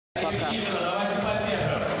Пока.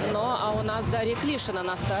 А у нас Дарья Клишина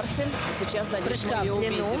на старте. Сейчас, надеюсь, мы ее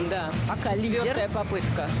увидим. Да. Пока лидер. 4-я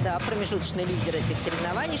попытка. Да, промежуточный лидер этих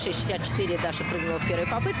соревнований. 6,64 Даша прыгнула в первой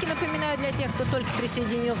попытке, напоминаю, для тех, кто только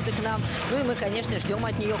присоединился к нам. Ну и мы, конечно, ждем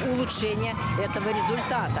от нее улучшения этого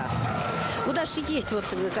результата. У Даши есть вот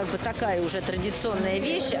как бы такая уже традиционная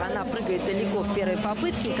вещь. Она прыгает далеко в первой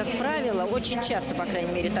попытке. И, как правило, очень часто, по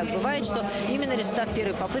крайней мере, так бывает, что именно результат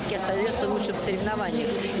первой попытки остается лучшим в соревнованиях.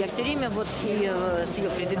 Я все время вот и с ее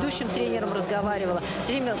предыдущим тренером разговаривала,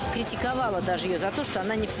 все время критиковала даже ее за то, что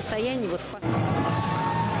она не в состоянии вот...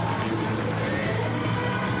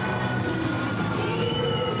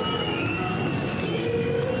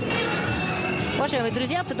 Уважаемые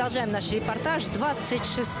друзья, продолжаем наш репортаж с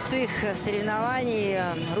 26-х соревнований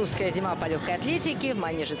 «Русская зима по легкой атлетике» в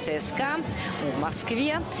манеже ЦСКА в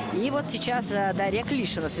Москве. И вот сейчас Дарья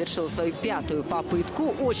Клишина совершила свою 5-ю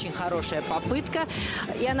попытку. Очень хорошая попытка.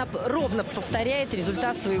 И она ровно повторяет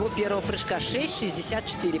результат своего первого прыжка.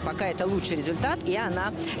 6,64. Пока это лучший результат, и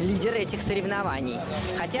она лидер этих соревнований.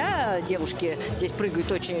 Хотя девушки здесь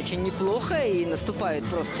прыгают очень-очень неплохо и наступают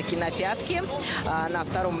просто-таки на пятки. На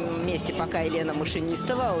втором месте пока Елена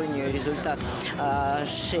Машинистова, у нее результат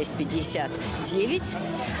 6,59.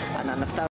 Она на втором.